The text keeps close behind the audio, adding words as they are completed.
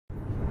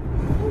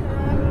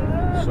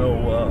So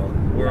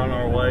we're on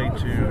our way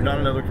to not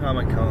another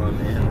Comic Con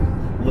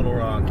in Little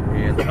Rock,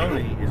 and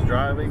Tony is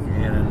driving,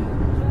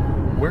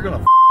 and we're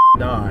gonna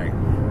die.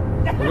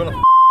 We're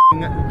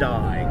gonna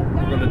die.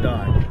 We're gonna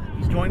die.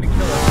 He's going to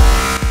kill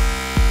us.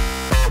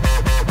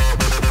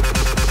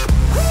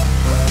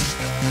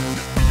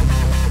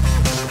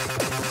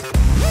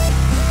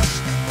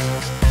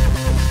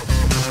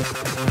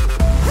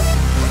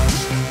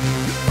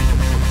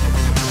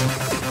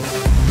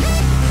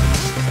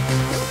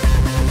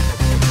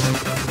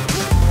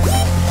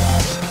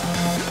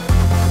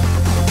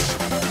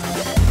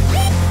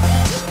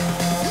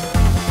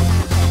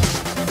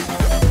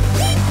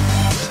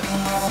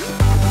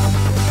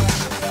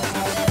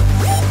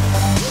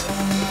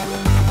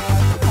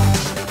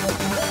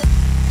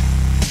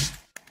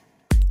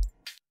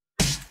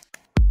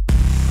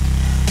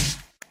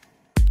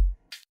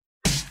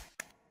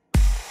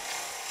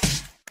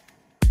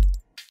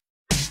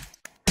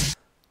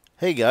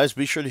 Hey guys,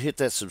 be sure to hit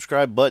that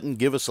subscribe button,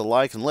 give us a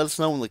like, and let us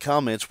know in the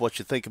comments what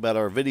you think about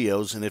our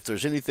videos. And if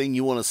there's anything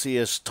you want to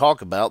see us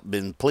talk about,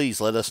 then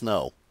please let us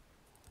know.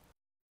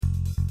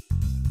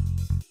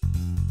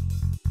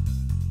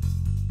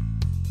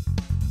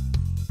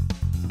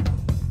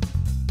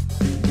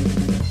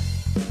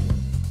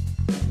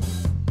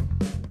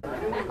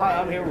 Hi,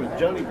 I'm here with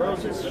Jaonie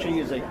Brosas. She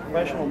is a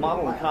professional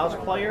model and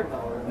cosplayer.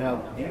 Now,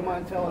 do you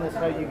mind telling us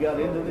how you got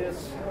into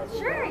this?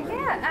 Sure,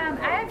 yeah.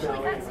 I actually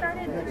got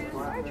started through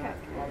Star Trek.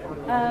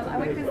 I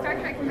went to the Star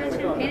Trek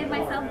convention, painted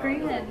myself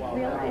green, and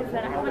realized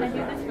that I want to do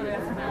this for the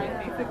rest of my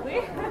life, basically.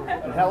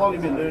 And how long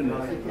have you been doing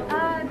this?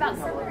 About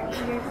 7 or 8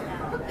 years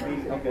now.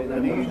 Okay, now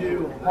do you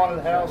do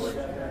haunted house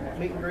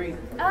meet and greet?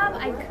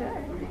 I could.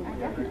 I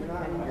definitely could.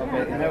 Yeah.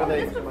 Okay, and how are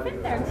they? This would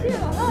fit there too,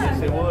 huh?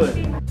 Yes, it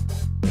would.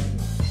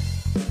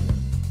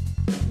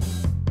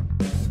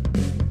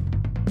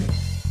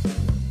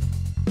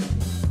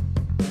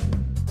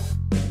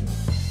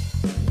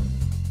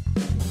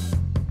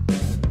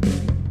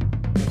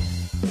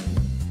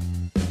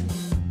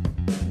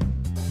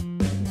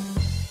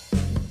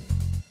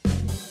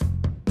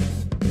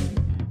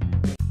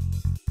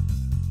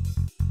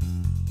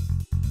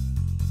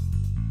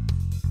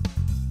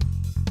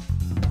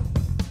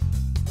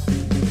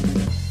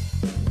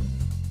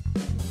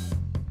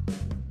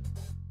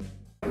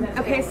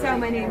 Okay, so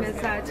my name is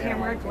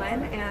Tamara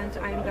Glynn, and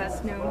I'm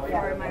best known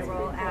for my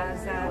role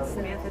as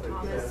Samantha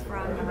Thomas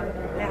from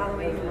the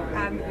Halloween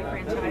movie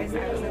franchise.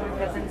 I was in the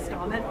fifth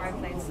installment where I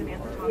played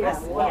Samantha Thomas,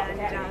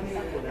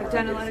 and I've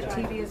done a lot of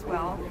TV as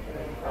well.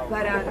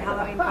 But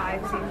Halloween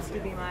 5 seems to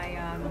be my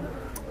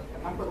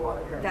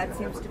that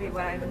seems to be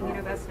what I'm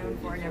best known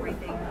for and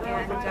everything.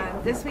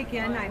 And this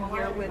weekend I'm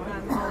here with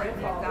all of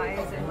you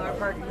guys in Lar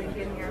Park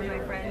Lincoln, here, my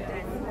friend,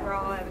 and we're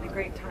all having a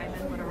great time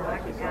in Little Rock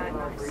at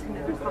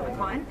another Comic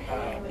Con.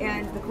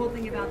 And the cool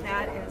thing about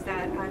that is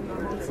that I'm a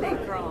home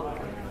state girl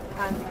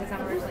because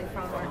I'm originally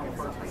from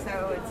Arkansas.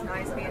 So it's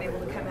nice being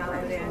able to come out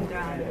and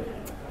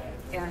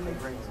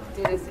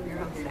do this in your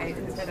home state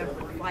instead of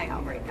fly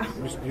out right now.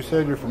 You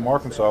said you're from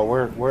Arkansas.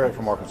 Where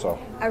from Arkansas?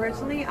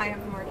 Originally, I am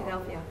from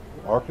Arkadelphia.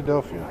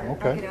 Arkadelphia,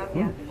 okay.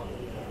 Arkadelphia.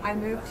 I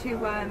moved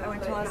to, I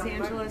went to Los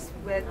Angeles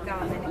with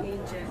an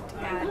agent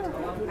at,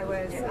 I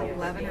was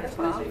 11 or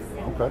 12.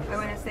 Okay. I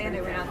want to say, and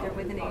I went out there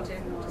with an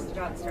agent, just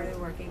started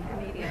working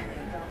immediately.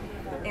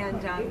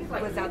 And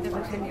was out there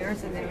for 10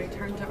 years and then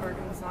returned to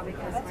Arkansas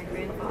because my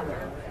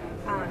grandfather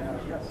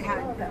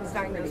was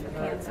diagnosed with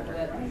cancer.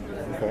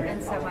 Okay.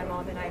 And so my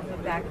mom and I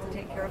moved back to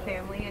take care of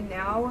family. And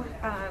now,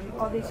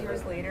 all these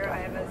years later, I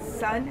have a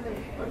son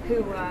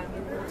who will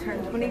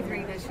turn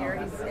 23 this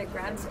year. He's at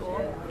grad school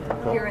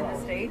here in the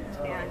state,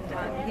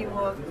 and he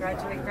will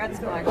graduate grad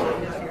school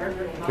actually this year.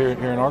 Here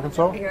in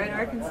Arkansas? Here in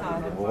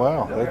Arkansas.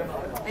 Wow,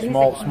 that's and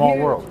small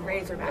world.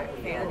 Razorback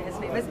fan. His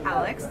name is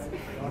Alex,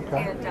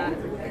 okay.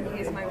 and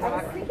he's my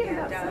rock. And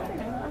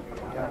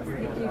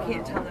you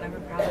can't tell that I'm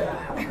proud of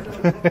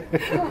that.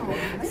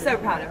 I'm so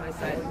proud of my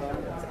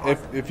son.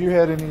 If you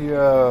had any,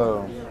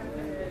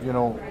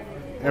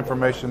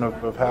 information of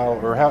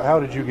how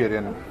did you get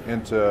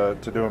into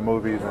doing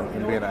movies and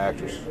being an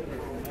actress?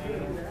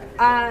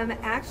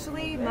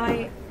 Actually,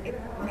 my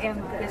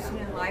ambition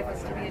in life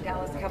was to be a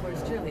Dallas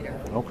Cowboys cheerleader.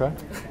 Okay.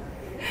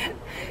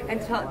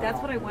 That's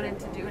what I wanted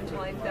to do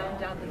until I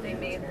found out that they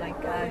made like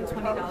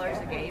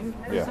 $20 a game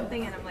or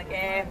something, and I'm like,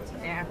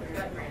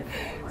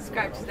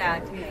 scratch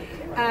that.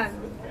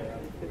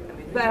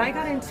 But I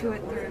got into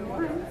it through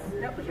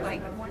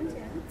like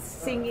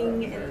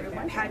singing and through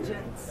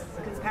pageants,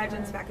 because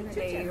pageants back in the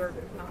day were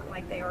not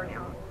like they are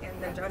now,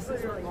 and the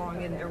dresses were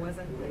long and there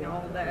wasn't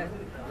all the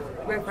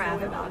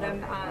riffraff about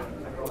them.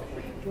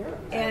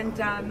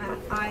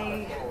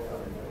 I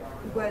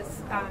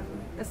was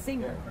a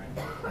singer.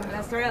 And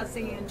I started out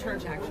singing in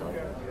church, actually.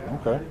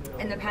 Okay.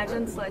 And the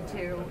pageants led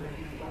to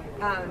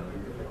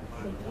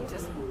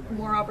just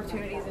more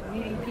opportunities and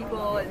meeting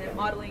people and then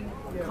modeling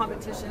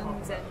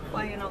competitions and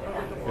flying all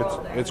over the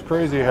world. It's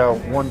crazy how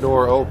one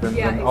door opens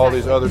and all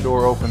these other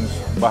door opens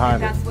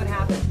behind it. That's what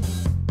happened.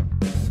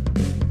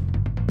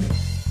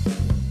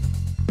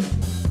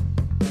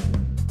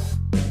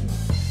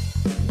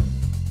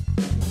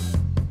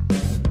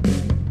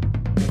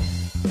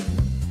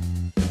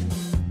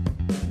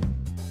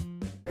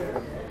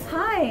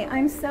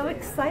 so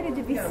excited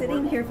to be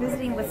sitting here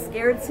visiting with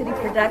Scared City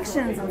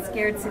Productions and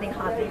Scared City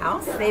Haunted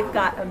House. They've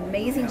got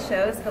amazing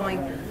shows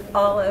going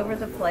all over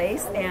the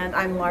place, and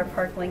I'm Lar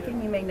Park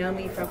Lincoln. You may know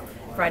me from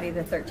Friday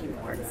the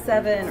 13th Part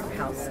 7 or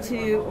House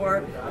 2,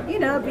 or, you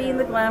know, being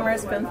the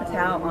glamorous femme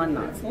fatale on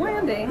Knots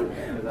Landing.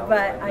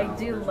 But I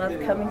do love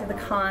coming to the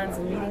cons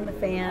and meeting the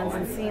fans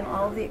and seeing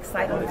all the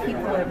exciting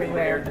people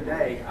everywhere.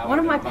 One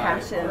of my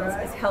passions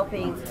is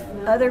helping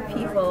other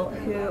people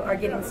who are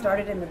getting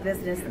started in the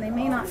business and they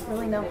may not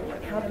really know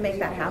how to make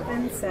that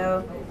happen.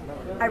 So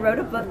I wrote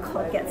a book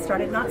called Get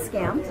Started Not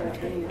Scammed,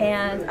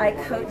 and I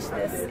coach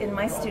this in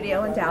my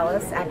studio in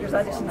Dallas, Actors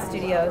Audition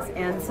Studios.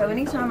 And so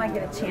anytime I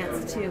get a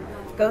chance to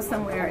go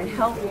somewhere and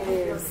help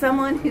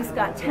someone who's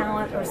got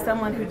talent or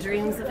someone who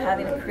dreams of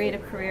having a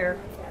creative career,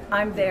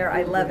 I'm there.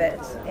 I love it.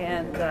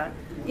 And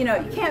you know,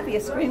 you can't be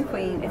a scream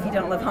queen if you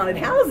don't love haunted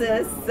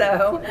houses.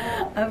 So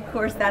of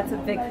course that's a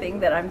big thing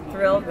that I'm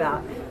thrilled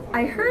about.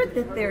 I heard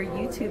that their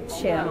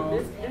YouTube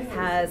channel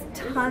has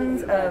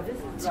tons of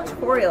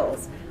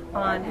tutorials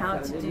on how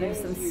to do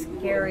some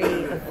scary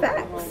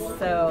effects,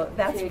 so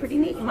that's pretty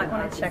neat. You might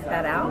want to check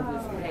that out.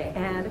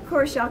 And of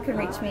course y'all can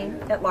reach me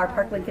at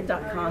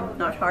larparklincoln.com,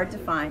 not hard to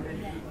find,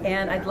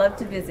 and I'd love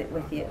to visit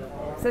with you.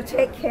 So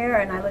take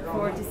care, and I look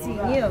forward to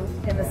seeing you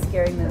in the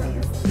scary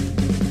movies.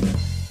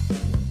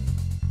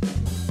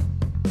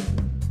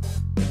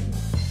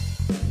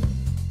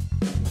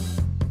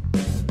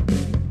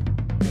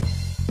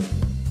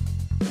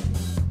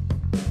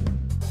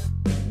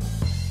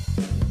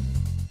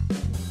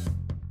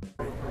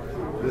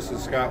 This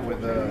is Scott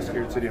with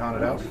Scared City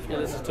Haunted House. Yeah,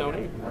 this is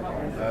Tony.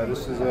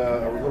 This is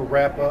a little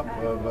wrap up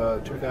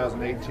of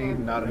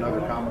 2018, Not Another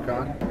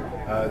Comic-Con.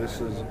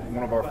 This is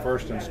one of our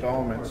first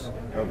installments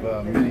of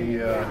many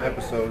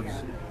episodes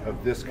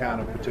of this kind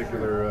of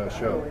particular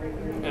show.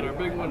 And our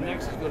big one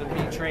next is going to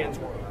be Trans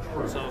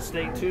World. So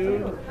stay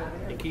tuned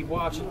and keep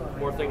watching.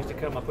 More things to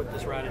come. I put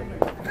this right in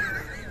there.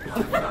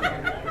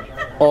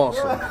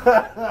 Awesome.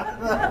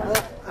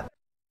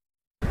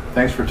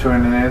 Thanks for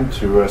tuning in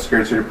to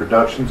Scared City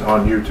Productions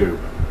on YouTube.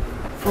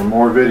 For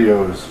more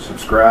videos,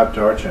 subscribe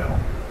to our channel.